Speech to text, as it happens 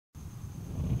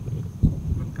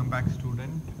back,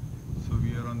 student. So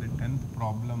we are on the 10th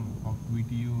problem of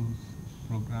VTU's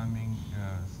programming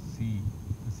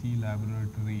the C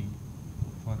laboratory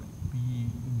for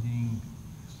PE Engineering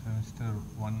semester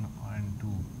 1 and 2.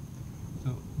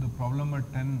 So the problem number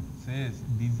 10 says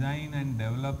design and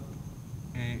develop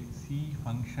a C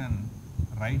function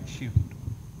right shift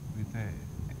with a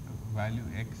value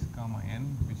x comma n,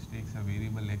 which takes a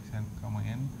variable x and comma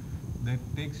n, that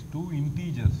takes two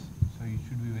integers. So it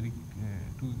should be very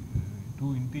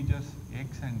two integers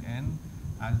x and n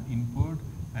as input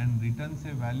and returns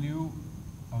a value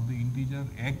of the integer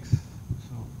x.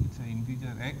 So it's an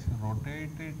integer x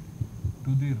rotated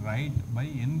to the right by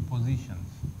n positions.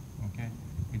 Okay,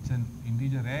 it's an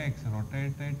integer x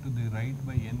rotated to the right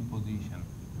by n position.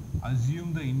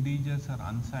 Assume the integers are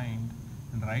unsigned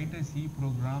and write a C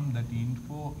program that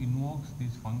invokes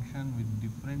this function with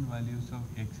different values of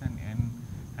x and n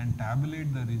and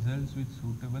tabulate the results with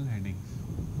suitable headings.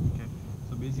 Okay,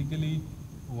 so basically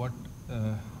what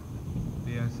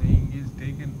they are saying is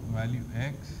take a value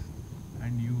x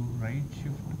and you right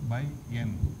shift by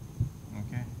n.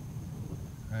 Okay,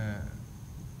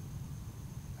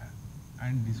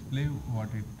 and display what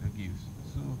it gives.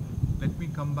 So let me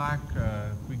come back,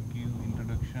 quick give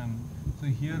introduction. So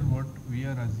here what we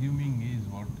are assuming is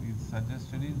what is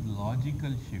suggested is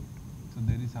logical shift. So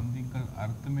there is something called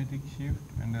arithmetic shift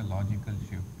and a logical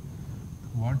shift.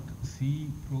 What C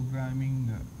programming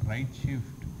right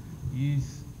shift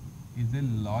is a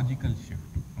logical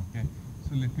shift. Okay,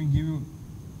 so let me give you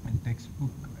a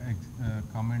textbook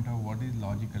comment of what is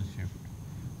logical shift.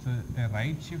 So a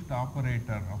right shift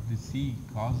operator of the C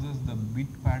causes the bit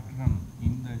pattern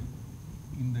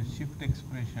in the shift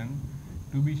expression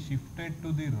to be shifted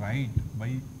to the right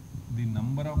by the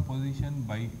number of position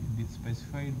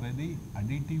specified by the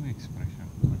additive expression.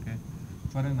 Okay,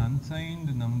 for an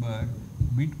unsigned number,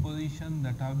 bit position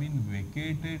that have been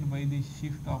vacated by the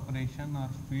shift operation are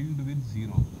filled with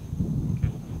zeros. Okay,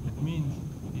 that means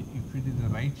if it is a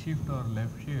right shift or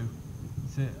left shift,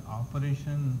 it's an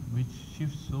operation which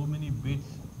shifts so many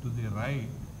bits to the right,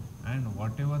 and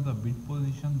whatever the bit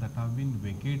position that have been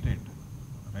vacated,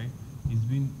 right, is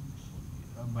been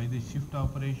by the shift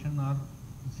operation are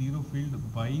zero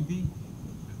filled by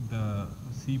the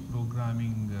C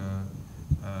programming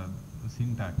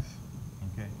syntax.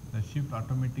 Okay, the shift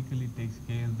automatically takes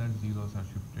care that zeros are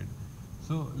shifted.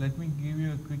 So let me give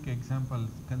you a quick example.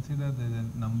 Consider the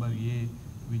number A,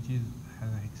 which is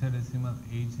hexadecimal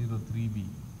 803B.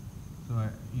 So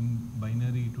in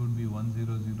binary it would be 100,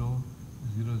 000,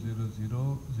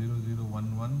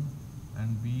 0011,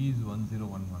 and B is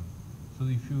 1011. So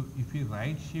if you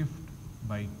right shift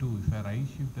by 2, if I right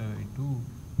shift by 2,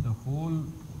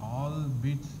 all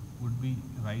bits would be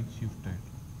right shifted.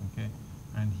 Okay,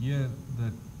 and here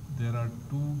there are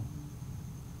two.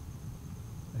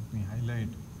 Let me highlight.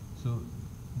 So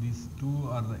these two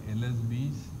are the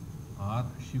LSBs are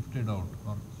shifted out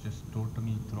or just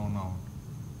totally thrown out,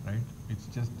 right? It's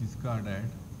just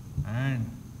discarded, and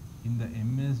in the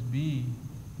MSB,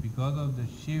 because of the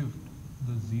shift,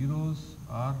 the zeros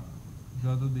are,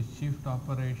 because of the shift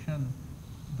operation,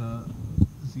 the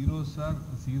zeros are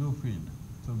zero filled.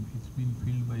 So it's been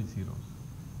filled by zeros.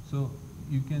 So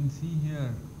you can see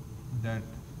here that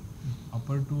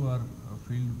upper two are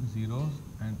filled zeros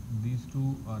and these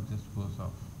two are just goes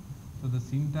off. So the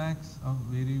syntax of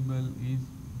variable is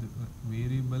the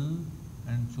variable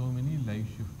and so many live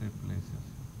shifted places.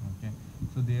 Okay,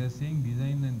 so they are saying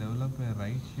design and develop a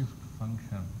right shift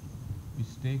function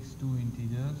which takes two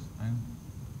integers and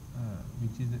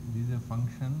this is a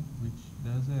function which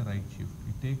does a right shift.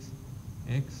 It takes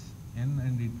x, n,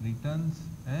 and it returns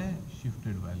a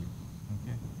shifted value.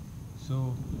 Okay,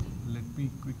 so let me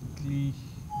quickly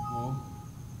go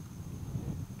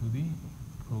to the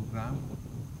program.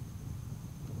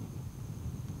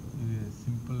 It is a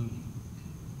simple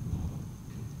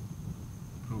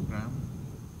program.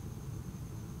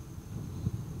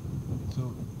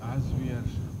 So as we are,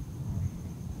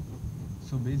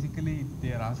 so basically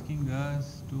they are asking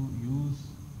us to use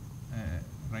a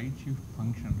right shift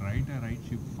function, write a right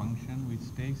shift function which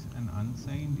takes an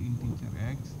unsigned integer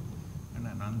x and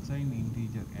an unsigned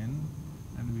integer n,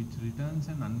 and which returns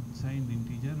an unsigned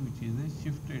integer which is a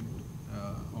shifted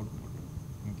output.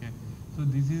 Okay, so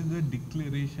this is the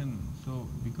declaration. So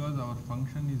because our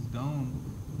function is down,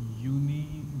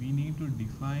 we need to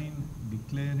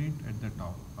declare it at the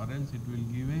top, or else it will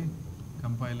give a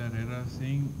compiler error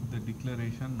saying the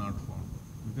declaration not found,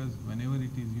 because whenever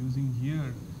it is using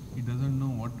here, it doesn't know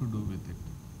what to do with it.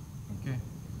 Okay,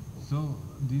 so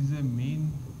this is a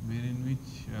main wherein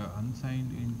which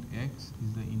unsigned int x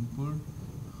is the input,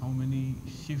 how many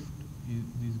shift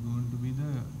is going to be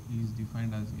the is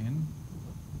defined as n,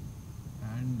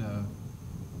 and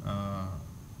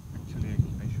actually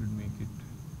I should make it,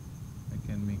 I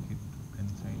can make it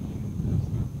consigned in this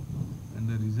one, and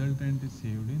the resultant is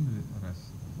saved in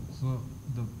Rust. So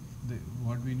the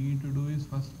what we need to do is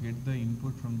first get the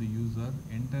input from the user,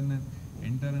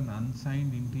 enter an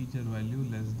unsigned integer value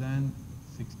less than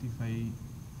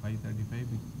 535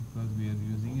 because we are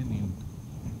using an int.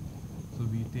 So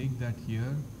we take that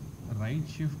here, right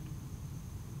shift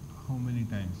how many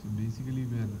times. So basically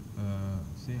we are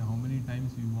say how many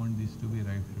times we want this to be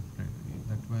right shifted.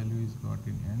 That value is got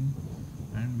in n,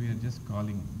 and we are just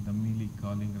dumbly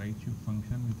calling right shift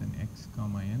function with an x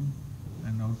comma n,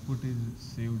 and output is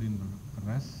saved in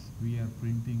Rust. We are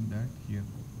printing that here.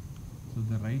 So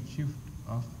the right shift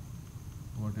of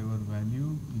whatever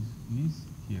value is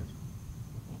here,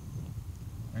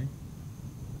 right?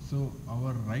 So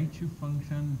our right shift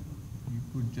function, you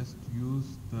could just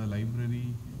use the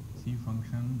library C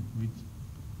function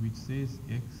which says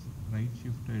x right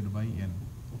shifted by n.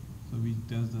 So which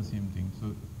does the same thing.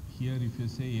 So here if you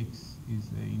say x is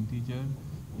an integer,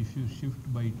 if you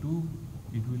shift by 2,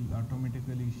 it will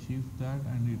automatically shift that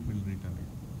and it will return it.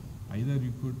 Either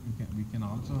we can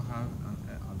also have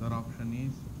other option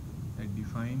is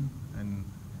define, and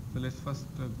so let's first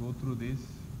go through this,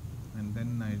 and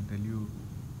then I'll tell you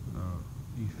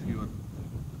if your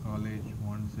college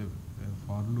wants a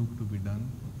for loop to be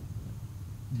done.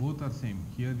 Both are same.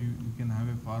 Here you can have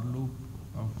a for loop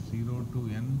of 0 to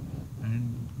n,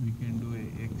 and we can do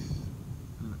a x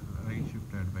right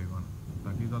shifted by 1.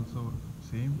 That is also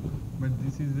same, but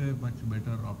this is a much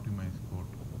better optimized code.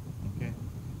 Okay,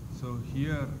 so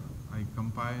here I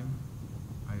compile,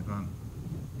 I run,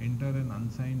 enter an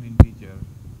unsigned integer,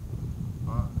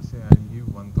 or say I'll give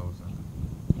 1000.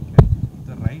 Okay,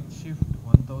 the right shift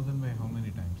 1000 by how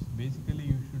many times? Basically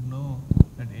you should know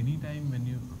that any time when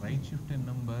you right shift a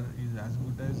number is as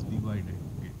good as divided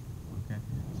it. Okay,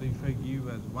 so if I give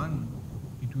as 1,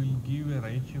 it will give a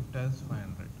right shift as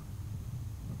 500.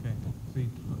 Okay, so it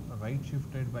right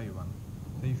shifted by 1.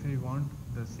 So if I want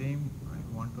the same, I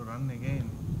want to run again,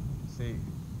 say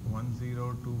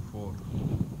 1024,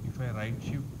 if I right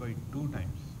shift by 2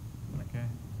 times, okay,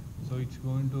 so it's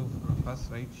going to first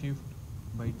right shift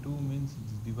by 2 means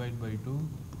it's divide by 2,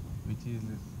 which is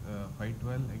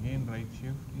 512, again right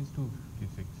shift is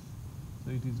 256.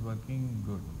 So it is working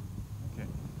good. Okay,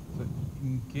 so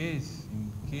in case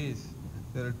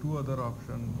there are 2 other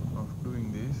options of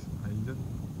doing this, I'll just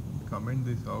comment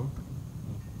this out.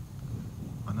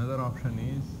 Another option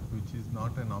is, which is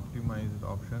not an optimized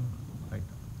option, like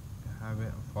have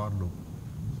a for loop.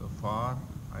 So for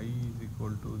I is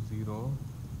equal to 0,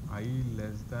 I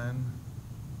less than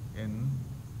n,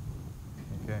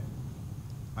 okay,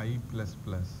 I plus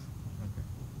plus. Okay,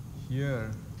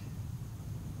 here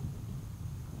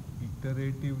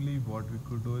iteratively what we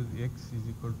could do is x is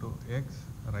equal to x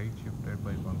right shifted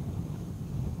by 1.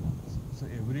 So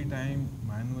every time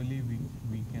manually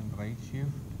we can right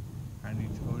shift, and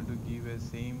it's going to give a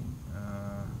same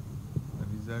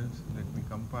results. Let me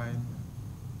compile.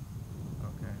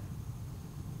 Okay,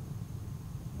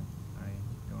 I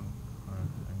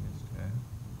missed a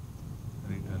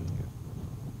return here.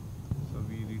 So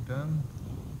we return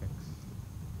x.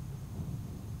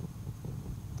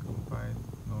 Compile,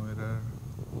 no error.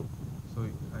 So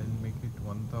I'll make it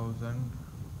 1000.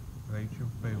 Right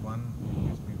shift by 1, it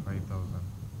gives me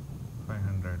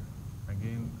 5500.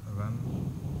 Again run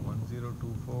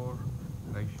 1024,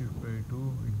 right shift by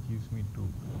 2, it gives me 2.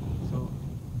 So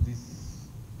this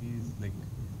is like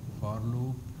for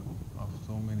loop of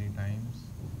so many times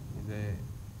is a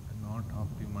not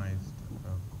optimized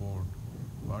code.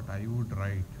 What I would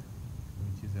write,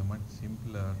 which is a much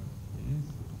simpler, is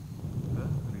the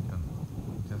return.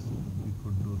 Just we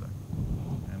could do that,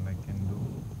 and I can do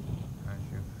hash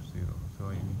f0. So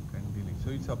I can delete. So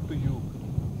it's up to you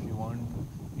if you want to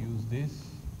use this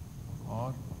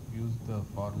or use the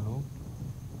for loop.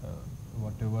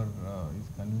 Whatever is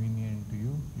convenient to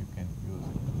you, you can use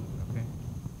it. Okay.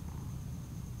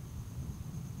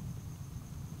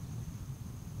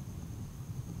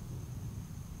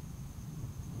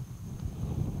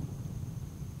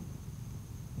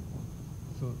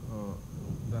 So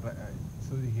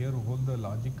so here hold the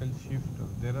logical shift.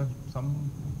 There are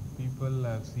some people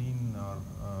have seen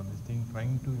this thing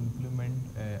trying to implement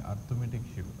a arithmetic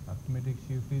shift. Arithmetic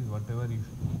shift is whatever,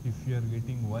 if you are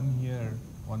getting 1 here,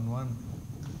 1,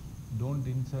 don't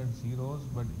insert zeros,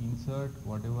 but insert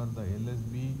whatever the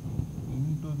LSB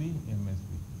into the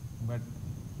MSB. But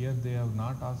here they have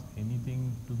not asked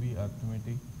anything to be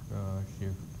arithmetic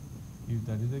shift. If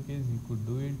that is the case, you could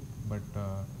do it, but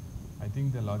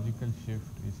think the logical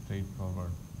shift is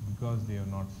straightforward because they have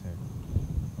not said.